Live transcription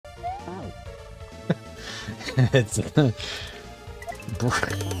It's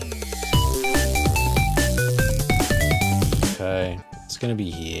okay. It's gonna be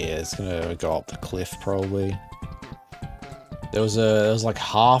here. It's gonna go up the cliff probably. There was like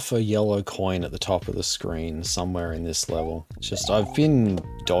half a yellow coin at the top of the screen somewhere in this level. It's just I've been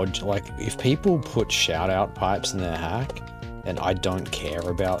dodged. Like if people put shout out pipes in their hack, and I don't care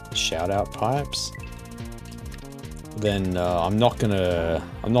about shout out pipes, then I'm not gonna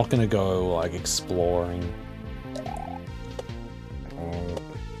go like exploring.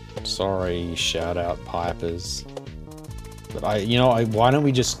 Sorry, shout out pipers. But why don't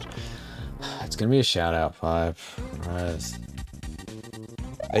we just? It's gonna be a shout out pipe. Right.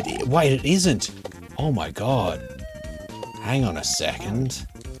 Wait, it isn't. Oh my god. Hang on a second.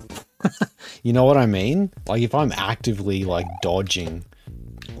 You know what I mean? Like if I'm actively like dodging,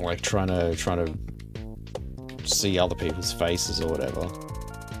 like trying to see other people's faces or whatever.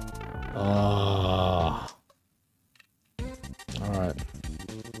 Ah. Alright.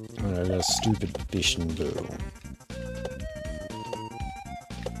 I'm gonna go a stupid fish and boo.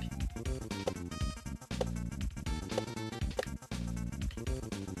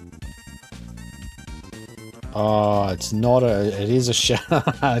 Oh, it's not it is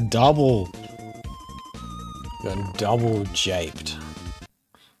a double. Got double japed.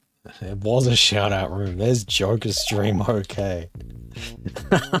 It was a shout out room. There's Joker stream, okay.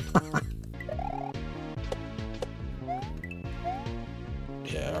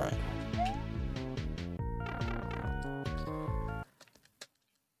 Yeah, alright.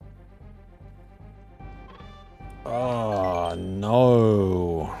 Oh,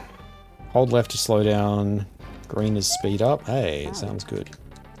 no. Hold left to slow down. Green is speed up. Hey, sounds good.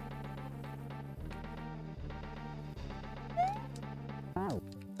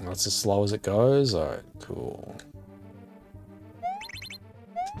 That's as slow as it goes. Alright, cool.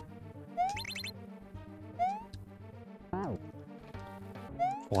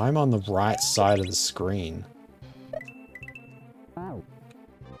 Why am I on the right side of the screen?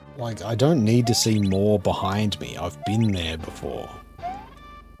 Like, I don't need to see more behind me. I've been there before.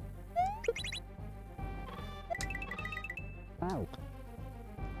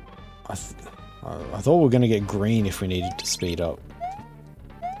 I thought we were going to get green if we needed to speed up.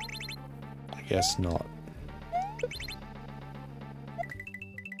 I guess not.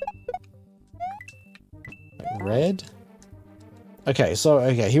 Red? Okay,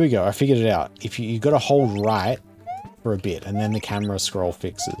 here we go. I figured it out. If you got to hold right for a bit, and then the camera scroll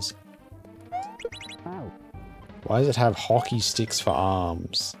fixes. Why does it have hockey sticks for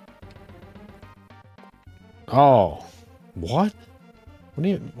arms? Oh, what? What do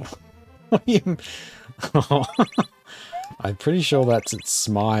you? What do you? I'm pretty sure that's its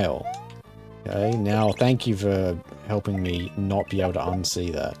smile. Okay, now thank you for helping me not be able to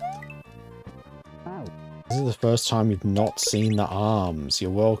unsee that. This is the first time you've not seen the arms.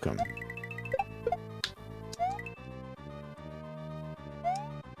 You're welcome.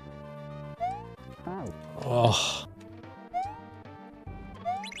 Oh.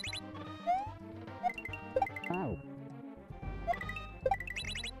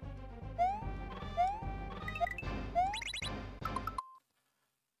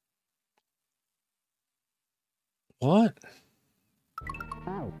 What?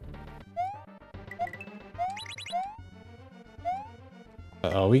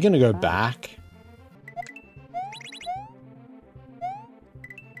 Are we gonna go back?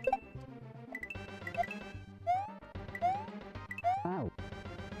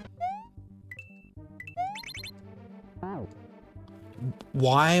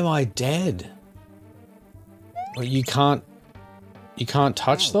 Why am I dead? Well, you can't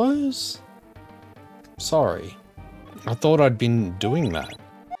touch those? Sorry. I thought I'd been doing that.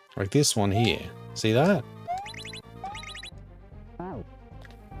 Like this one here. See that?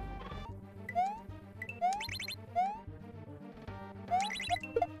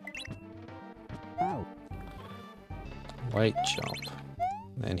 Wait, jump.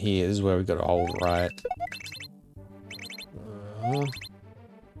 And here is where we got to hold right.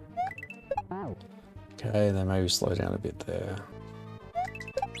 Okay, then maybe slow down a bit there.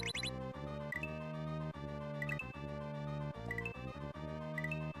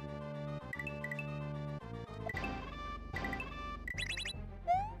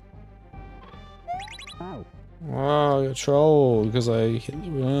 Wow, I got trolled because I hit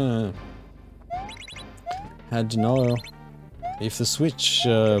the had to know. If the switch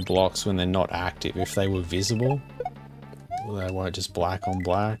blocks when they're not active, if they were visible, they weren't just black on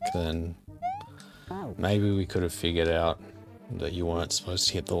black, then maybe we could have figured out that you weren't supposed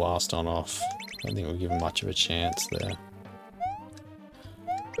to hit the last on off. I don't think we're given much of a chance there.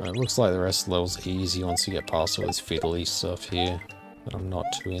 It looks like the rest of the level's easy once you get past all this fiddly stuff here that I'm not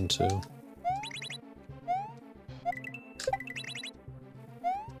too into.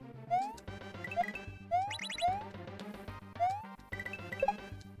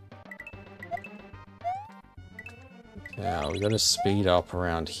 Now we gotta speed up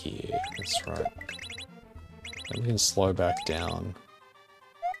around here, that's right. Then we can slow back down.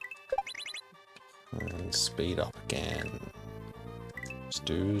 And speed up again. Just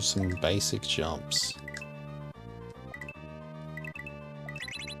do some basic jumps.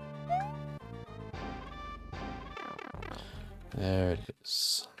 There it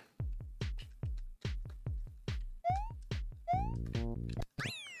is.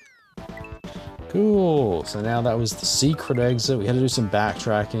 Cool, so now that was the secret exit. We had to do some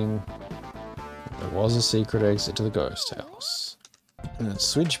backtracking. There was a secret exit to the ghost house. And it's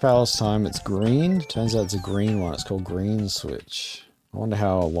Switch Palace time, it's green. Turns out it's a green one, it's called Green Switch. I wonder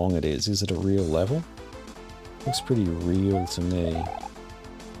how long it is. Is it a real level? Looks pretty real to me.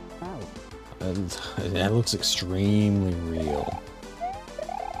 And it looks extremely real.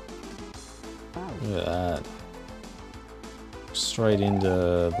 Look at that. Straight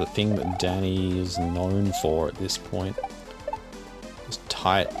into the thing that Danny is known for at this point. These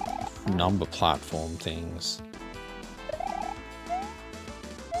tight number platform things.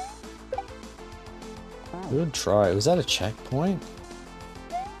 Good try. Was that a checkpoint?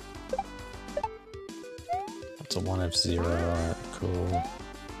 That's a 1F0, alright, cool.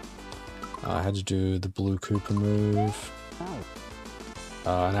 I had to do the blue Koopa move. And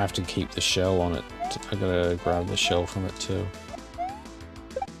I have to keep the shell on it. I gotta grab the shell from it too.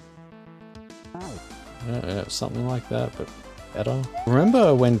 Yeah, something like that, but better.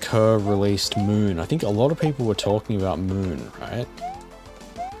 Remember when Kerr released Moon? I think a lot of people were talking about Moon, right?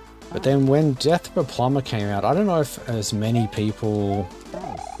 But then when Death of a Plumber came out, I don't know if as many people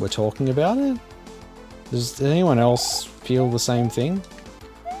were talking about it. Does anyone else feel the same thing?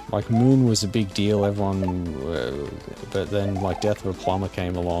 Like, Moon was a big deal, everyone, but then, like, Death of a Plumber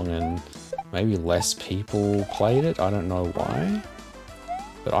came along and maybe less people played it, I don't know why.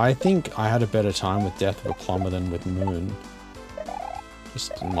 But I think I had a better time with Death of a Plumber than with Moon.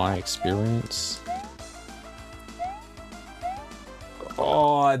 Just in my experience.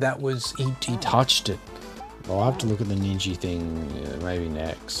 Oh, that was, he touched it. I'll have to look at the ninja thing maybe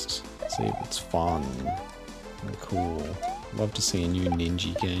next. See if it's fun and cool. Love to see a new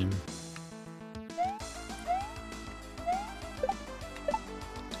ninja game.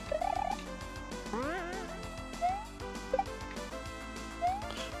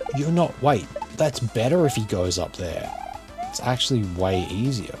 You're not, wait, that's better if he goes up there. It's actually way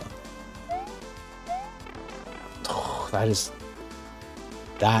easier. Oh,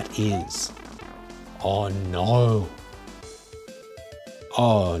 that is, oh no.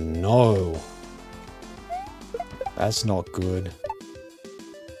 Oh no. That's not good.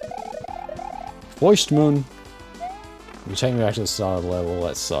 Voiced Moon. You take me back to the start of the level,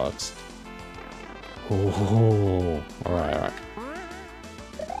 that sucks. Oh, alright, alright.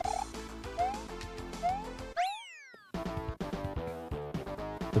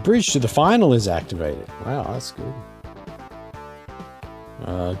 The bridge to the final is activated. Wow, that's good.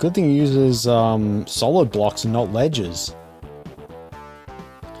 Good thing it uses solid blocks and not ledges.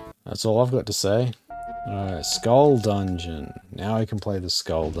 That's all I've got to say. Alright, Skull Dungeon. Now I can play the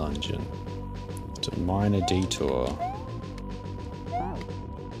Skull Dungeon. It's a minor detour.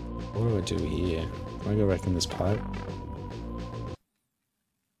 What do I do here? Can I go back in this pipe?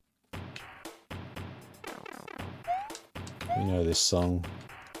 You know this song.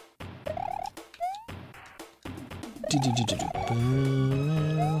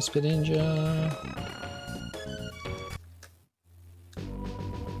 Spit Ninja.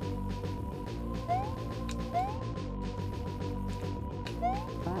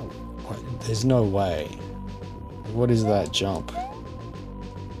 There's no way. What is that jump?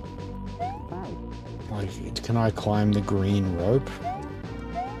 Like, can I climb the green rope?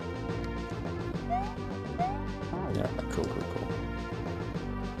 Yeah, cool, cool, cool.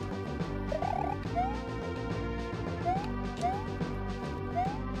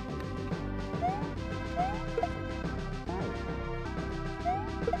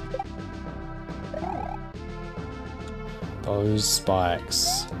 Those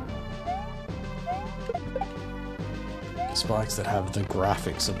spikes. Spikes that have the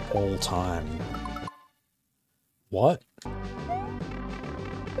graphics of all time. What?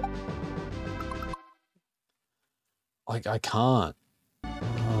 Like, I can't.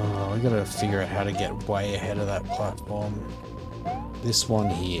 Oh, I gotta figure out how to get way ahead of that platform. This one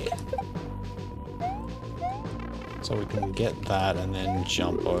here. It's So we can get that and then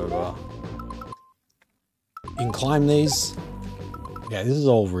jump over. You can climb these. Yeah, this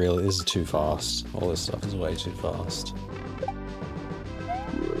is too fast. All this stuff is way too fast.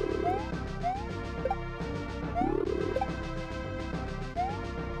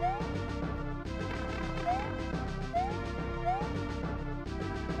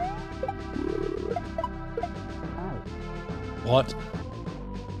 What?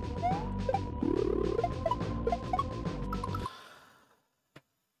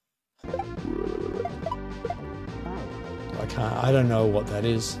 I don't know what that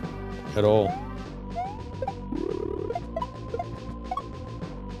is at all.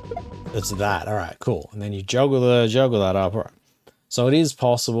 It's that. All right, cool. And then you juggle that up. All right. So it is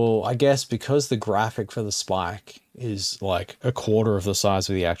possible, I guess, because the graphic for the spike is like a quarter of the size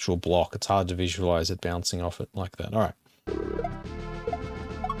of the actual block. It's hard to visualize it bouncing off it like that. All right.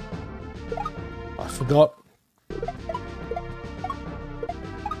 I forgot.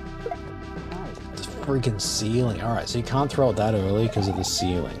 Freaking ceiling. Alright, so you can't throw it that early because of the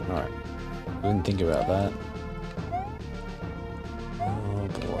ceiling. Alright. Didn't think about that. Oh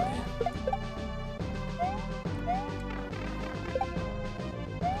boy.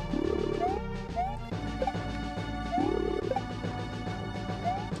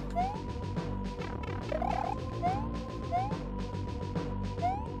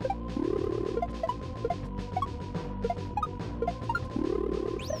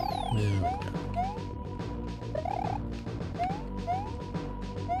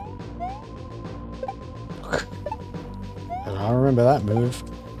 I remember that move.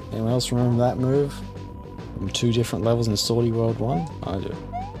 Anyone else remember that move? From 2 different levels in Swordi World 1? I do.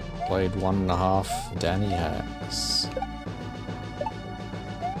 Played 1.5 Danny hacks.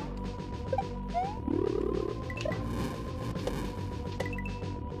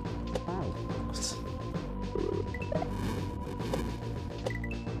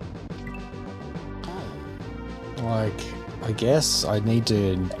 Like, I guess I need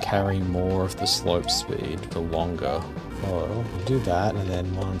to carry more of the slope speed for longer. Oh, you do that, and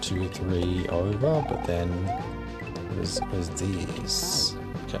then 1, 2, 3 over, but then there's these.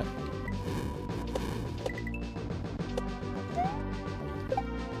 Okay.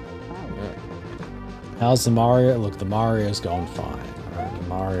 Yeah. How's the Mario? Look, the Mario's going fine. Right, the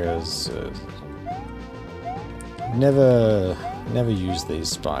Mario's never use these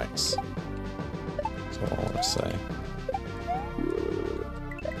spikes. That's all I want to say.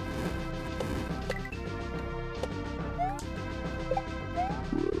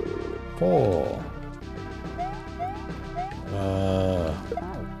 Oh.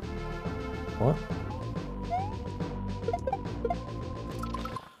 What?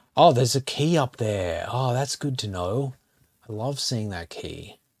 Oh, there's a key up there. Oh, that's good to know. I love seeing that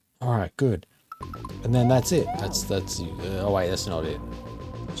key. All right, good. And then that's it. That's oh wait, that's not it.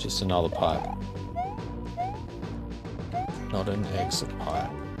 It's just another pipe. Not an exit pipe.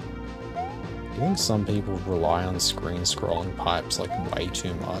 I think some people rely on screen scrolling pipes like way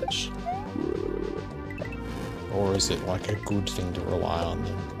too much. Or is it like a good thing to rely on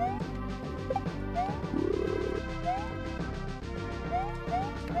them?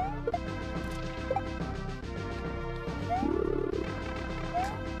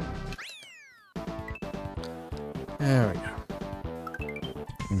 There we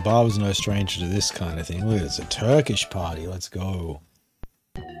go. Barb's no stranger to this kind of thing. Look, it's a Turkish party. Let's go.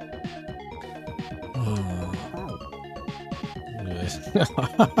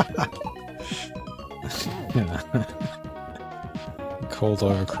 Called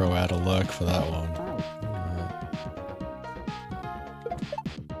Overcrow out of lurk for that one.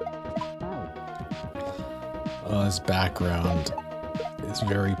 Oh, this background is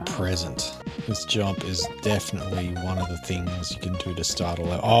very present. This jump is definitely one of the things you can do to start a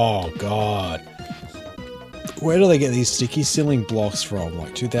level. Oh god! Where do they get these sticky ceiling blocks from?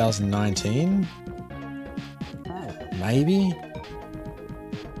 Like 2019? Maybe?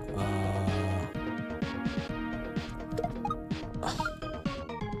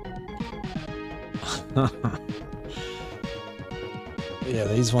 Yeah,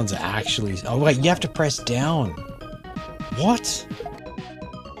 these ones are actually... Oh wait, you have to press down. What?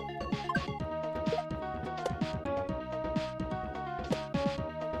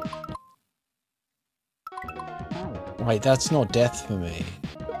 Wait, that's not death for me.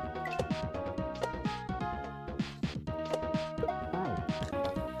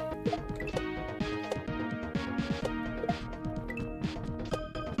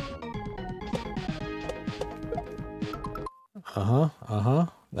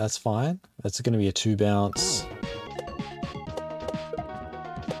 That's fine. That's going to be a 2 bounce.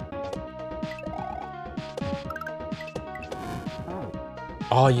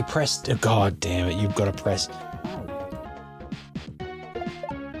 Oh, you pressed. Oh, God damn it! You've got to press.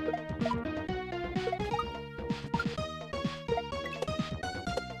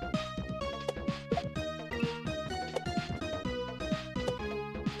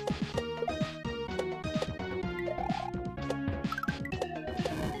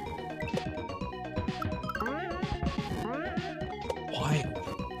 Why,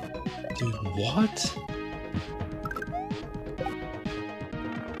 dude? What?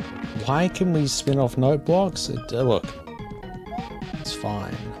 Why can we spin off note blocks? Look, it's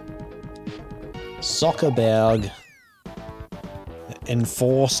fine. Soccer bag.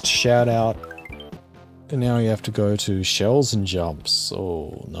 Enforced shout out. And now you have to go to shells and jumps.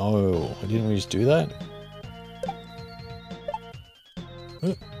 Oh no, didn't we just do that?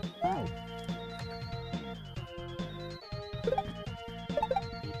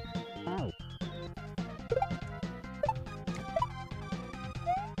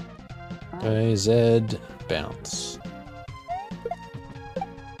 Okay, Z, bounce.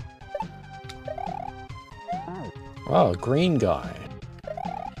 Oh, green guy.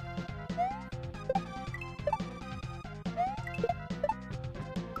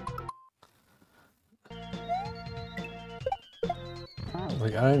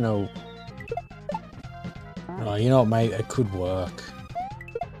 Like, I don't know. Oh, you know what, mate? It could work.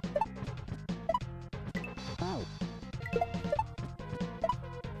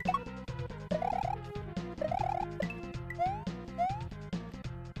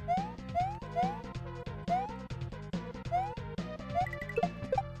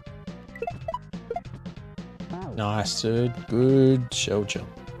 Nice, dude. Good shell jump.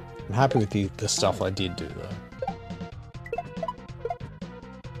 I'm happy with the stuff I did do, though.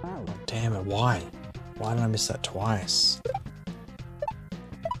 Oh, damn it, why? Why did I miss that twice?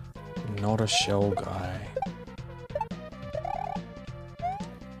 Not a shell guy.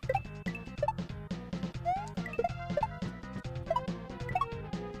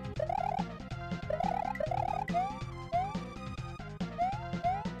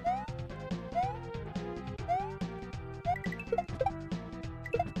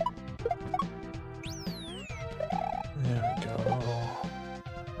 There we go.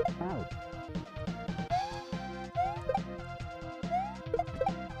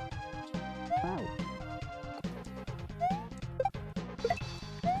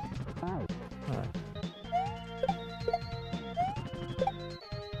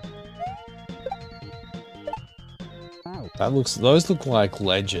 Those look like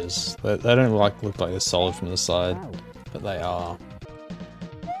ledges. They don't look like they're solid from the side, but they are.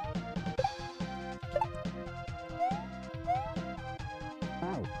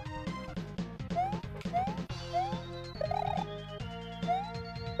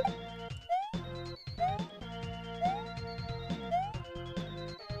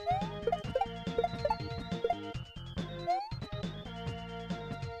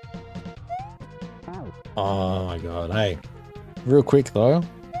 Oh my god, hey. Real quick though,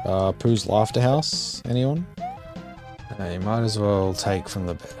 Pooh's Laughter House, anyone? You might as well take from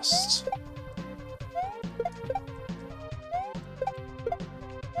the best.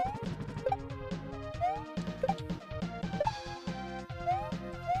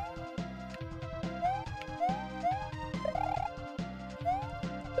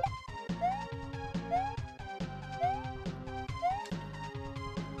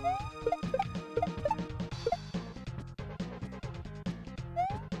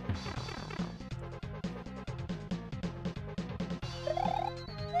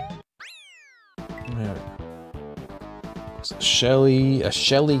 It's a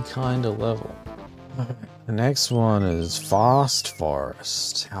Shelly kind of level. The next one is Fast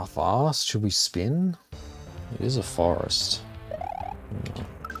Forest. How fast? Should we spin? It is a forest.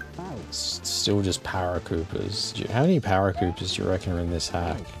 It's still just Paracoopers. How many Paracoopers do you reckon are in this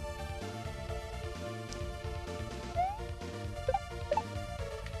hack?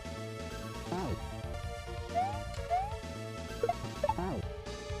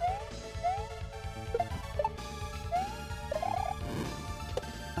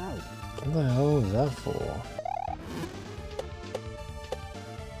 What the hell is that for?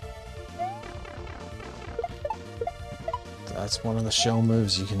 That's one of the shell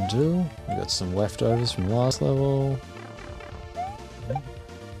moves you can do. We got some leftovers from last level.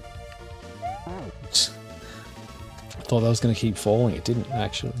 I thought that was going to keep falling. It didn't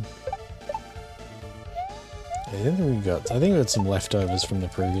actually. I think we got some leftovers from the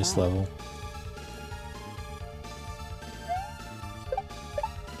previous level.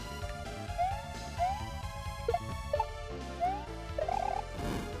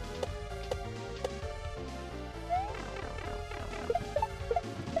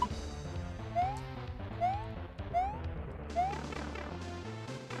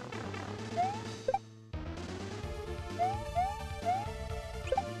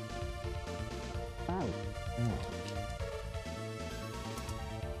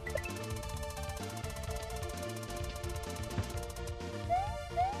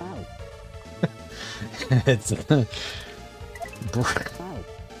 It's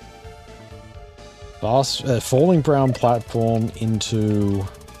falling brown platform into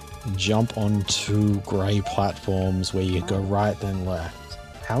jump on two grey platforms where you go right then left.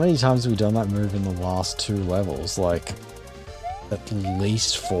 How many times have we done that move in the last 2 levels? Like, at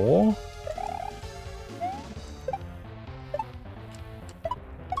least 4?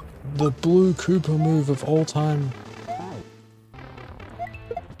 The blue Koopa move of all time.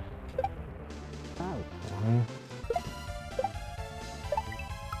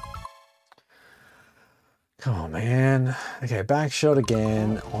 Come on, man. Okay, back shot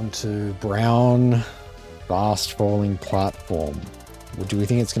again onto brown, fast falling platform. Well, do we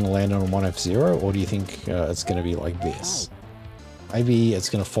think it's going to land on a 1F0, or do you think it's going to be like this? Maybe it's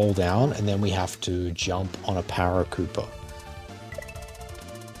going to fall down and then we have to jump on a Para Koopa.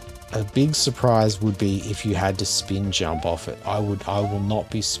 A big surprise would be if you had to spin jump off it. I will not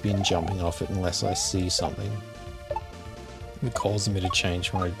be spin jumping off it unless I see something. It caused me to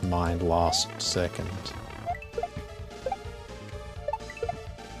change my mind last second.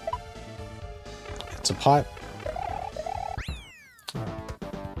 It's a pipe.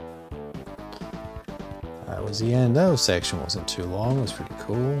 That was the end. That section wasn't too long. It was pretty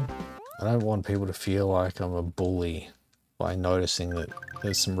cool. I don't want people to feel like I'm a bully by noticing that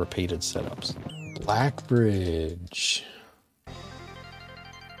there's some repeated setups. Black Bridge.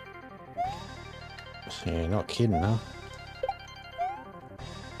 Yeah, not kidding, huh?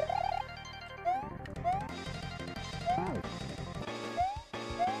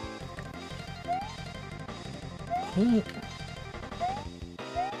 What?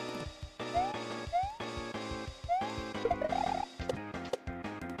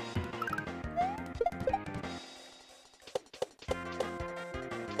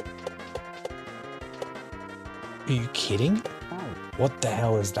 Are you kidding? What the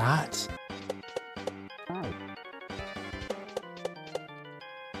hell is that?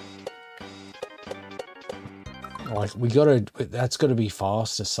 Like, we gotta, that's gotta be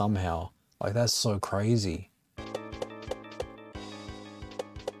faster somehow. Like, that's so crazy.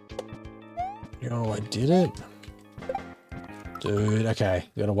 Yo, I did it. Dude, okay.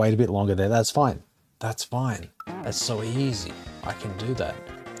 You gotta wait a bit longer there. That's fine. That's fine. That's so easy. I can do that.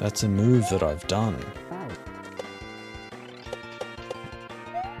 That's a move that I've done.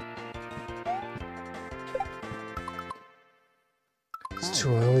 It's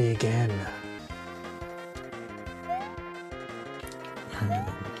too early again.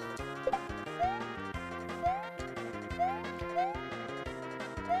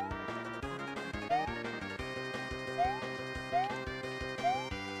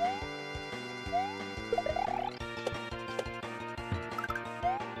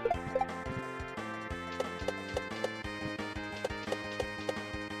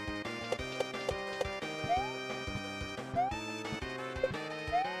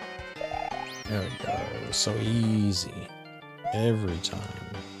 There we go. So easy. Every time.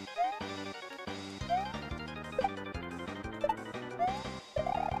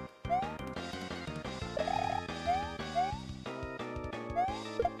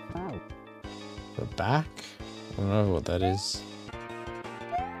 The back? I don't know what that is.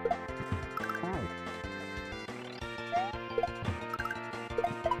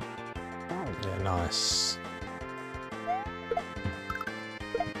 Yeah, nice.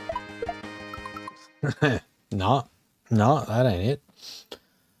 No, that ain't it.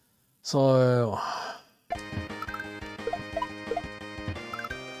 So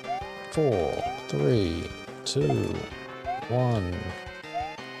 4, 3, 2, 1.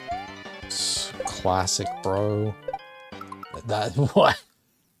 It's classic, bro. That what?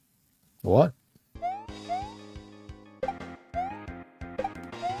 What?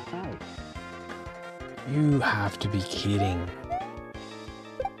 You have to be kidding.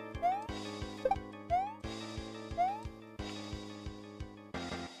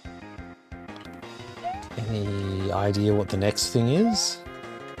 Any idea what the next thing is?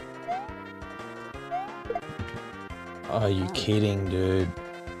 Are you kidding, dude?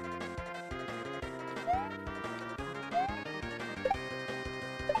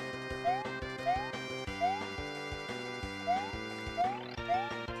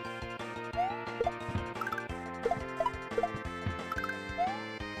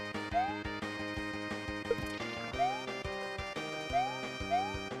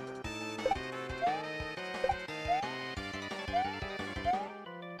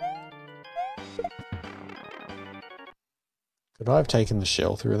 Could I have taken the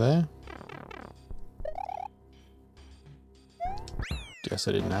shell through there? Guess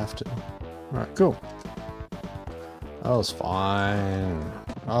I didn't have to. Alright, cool. That was fine.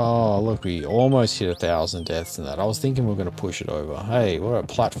 Oh, look, we almost hit 1,000 deaths in that. I was thinking we were going to push it over. Hey, we're at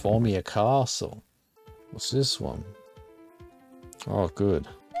Platformia Castle. What's this one? Oh, good.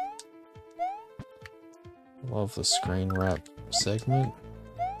 Love the screen wrap segment.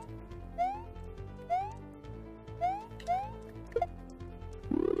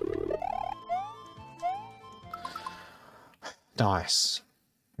 Nice.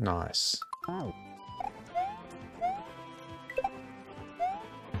 Nice.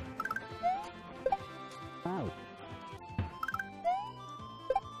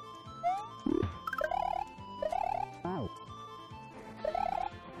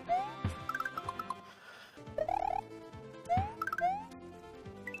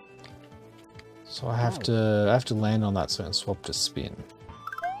 So I have to land on that so I can swap to spin.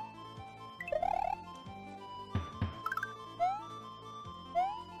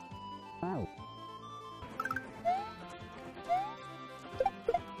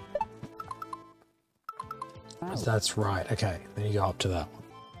 That's right. Okay, then you go up to that one.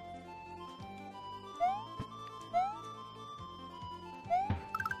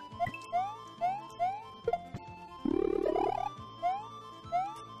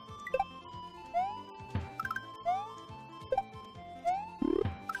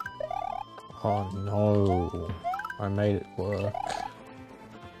 Oh no, I made it work.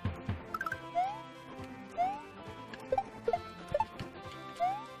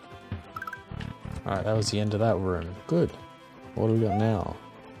 Alright, that was the end of that room. Good. What do we got now?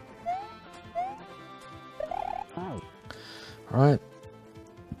 Alright.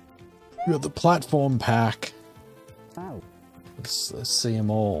 We got the platform pack. Let's see them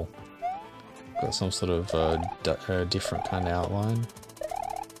all. Got some sort of different kind of outline.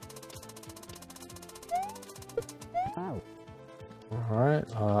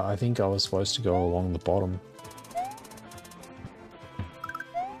 Alright, I think I was supposed to go along the bottom.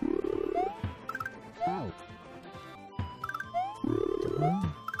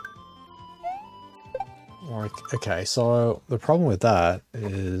 Okay, so the problem with that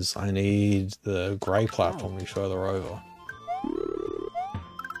is I need the grey platform to be further over.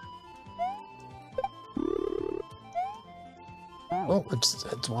 Well,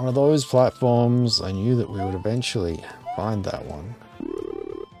 it's one of those platforms. I knew that we would eventually find that one.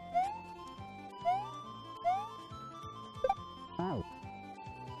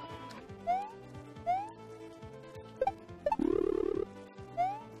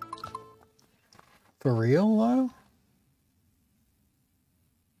 For real though?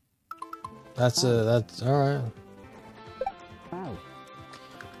 That's alright.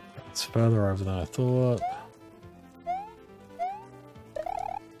 It's further over than I thought.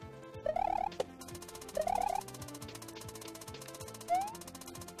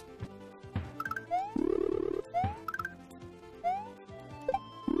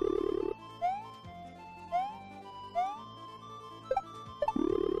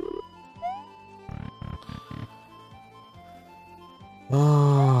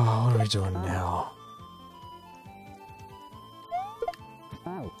 Oh, what are we doing now?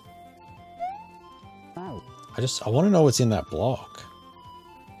 I want to know what's in that block.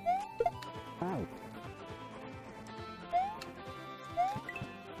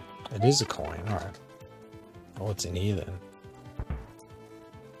 It is a coin, alright. Oh, what's in here then?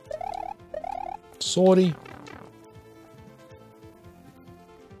 Swordi.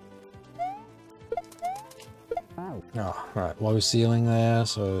 Oh, right, low ceiling there,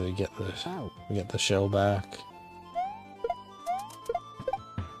 so we get the shell back.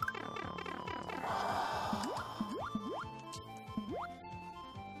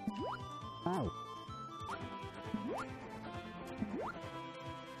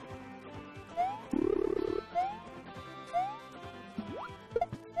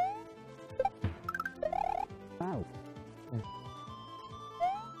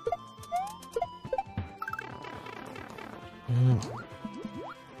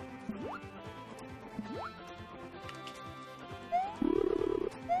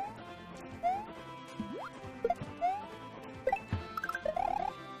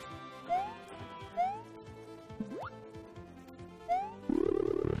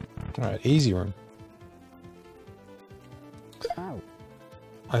 Alright, easy room.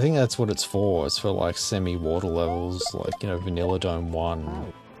 I think that's what it's for. It's for like semi-water levels, like, you know, Vanilla Dome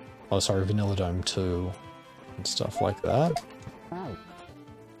 1. Oh, sorry, Vanilla Dome 2. And stuff like that.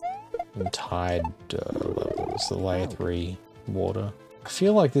 And Tide levels, the layer 3 water. I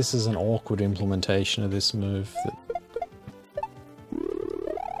feel like this is an awkward implementation of this move. That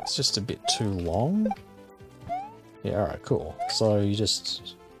it's just a bit too long. Yeah, alright, cool. So you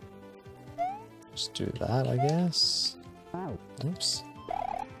just do that, I guess. Oops.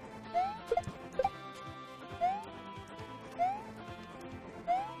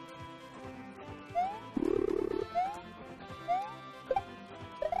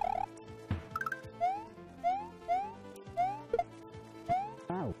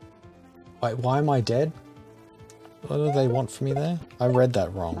 Wait, why am I dead? What do they want from me there? I read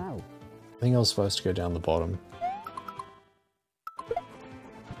that wrong. I think I was supposed to go down the bottom.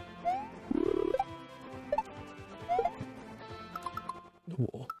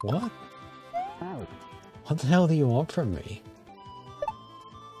 What? What the hell do you want from me?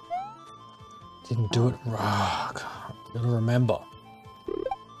 Didn't do it wrong. Gotta remember.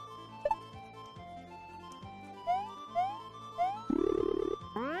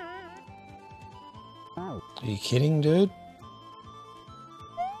 Are you kidding, dude?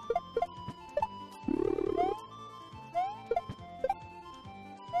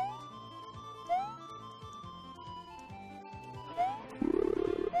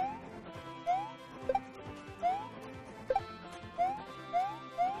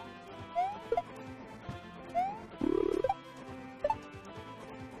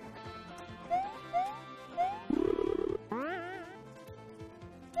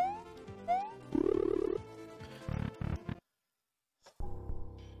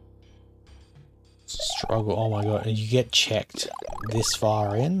 Struggle. Oh my god, and you get checked this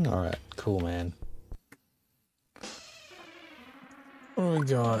far in? Alright, cool, man. What do we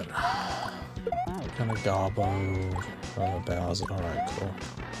got? Kind of Garbo, Bowser. Alright, cool.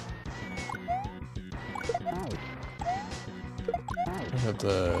 We have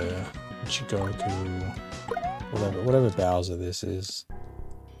the Chigoku, whatever Bowser this is.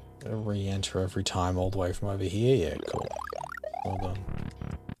 Re-enter every time all the way from over here. Yeah, cool. Well done.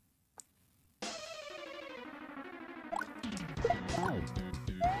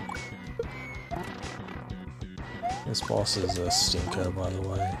 This boss is a stinker, by the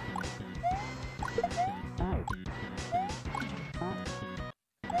way.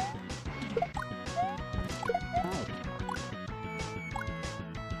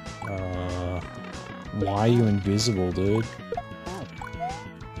 Why are you invisible, dude?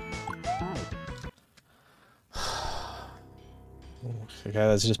 Okay,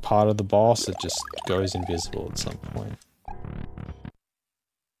 that's just part of the boss. It just goes invisible at some point.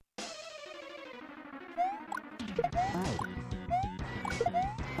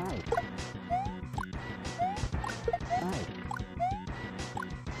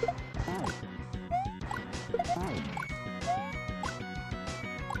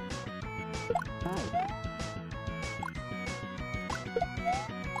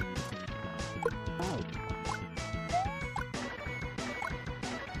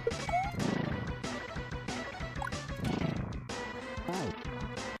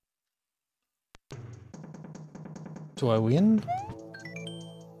 Do I win?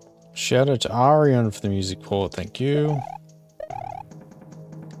 Shout out to Arion for the music port, thank you.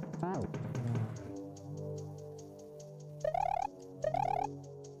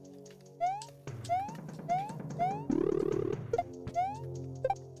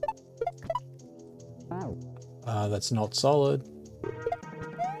 That's not solid.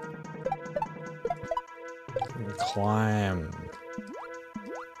 Climb.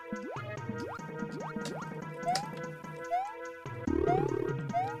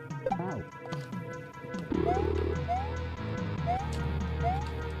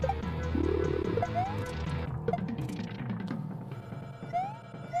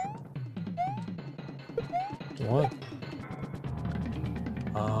 What?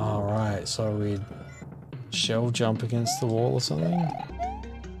 Alright, so we shell jump against the wall or something?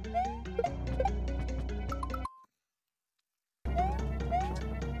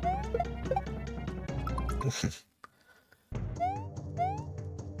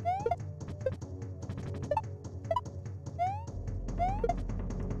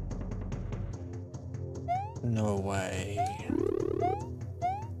 No way.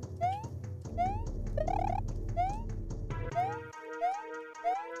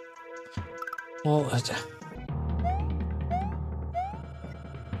 Well,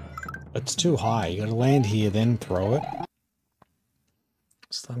 it's too high. You gotta land here, then throw it.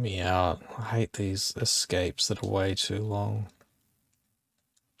 Just let me out. I hate these escapes that are way too long.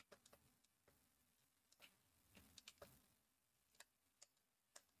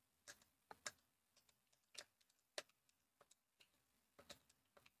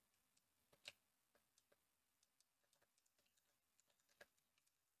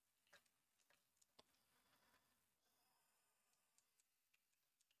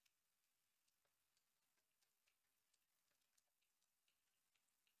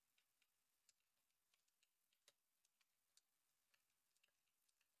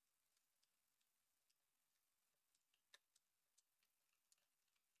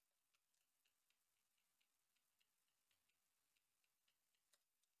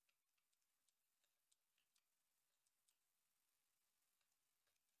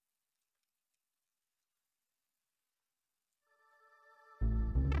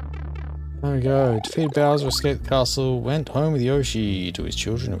 There we go. Defeated Bowser, escaped the castle, went home with Yoshi to his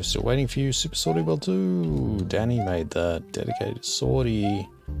children who were still waiting for you. Super Swordi World 2. Danny made that. Dedicated Swordi.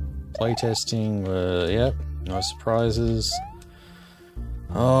 Playtesting. Yep. No surprises.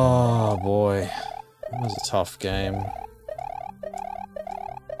 Oh boy. That was a tough game.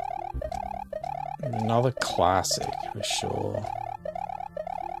 Another classic for sure.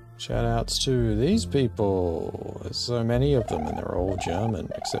 Shoutouts to these people. There's so many of them and they're all German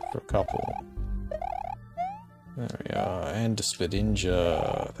except for a couple. There we are. And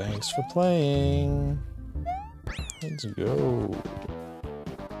Spedinja. Thanks for playing. Let's go.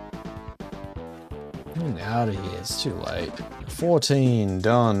 Getting out of here. It's too late. 14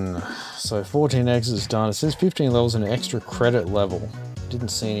 done. So 14 exits done. It says 15 levels and an extra credit level. Didn't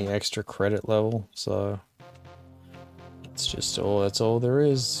see any extra credit level, so it's just that's all there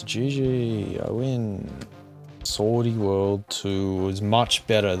is. GG, I win. Swordi World 2 was much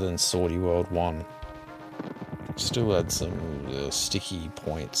better than Swordi World 1. Still had some sticky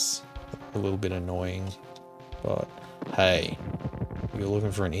points, a little bit annoying, but hey, if you're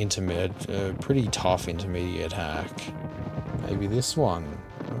looking for an pretty tough intermediate hack, maybe this one.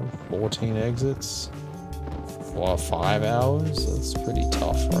 14 exits. Well, 5 hours? That's pretty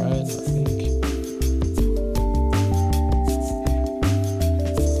tough, right?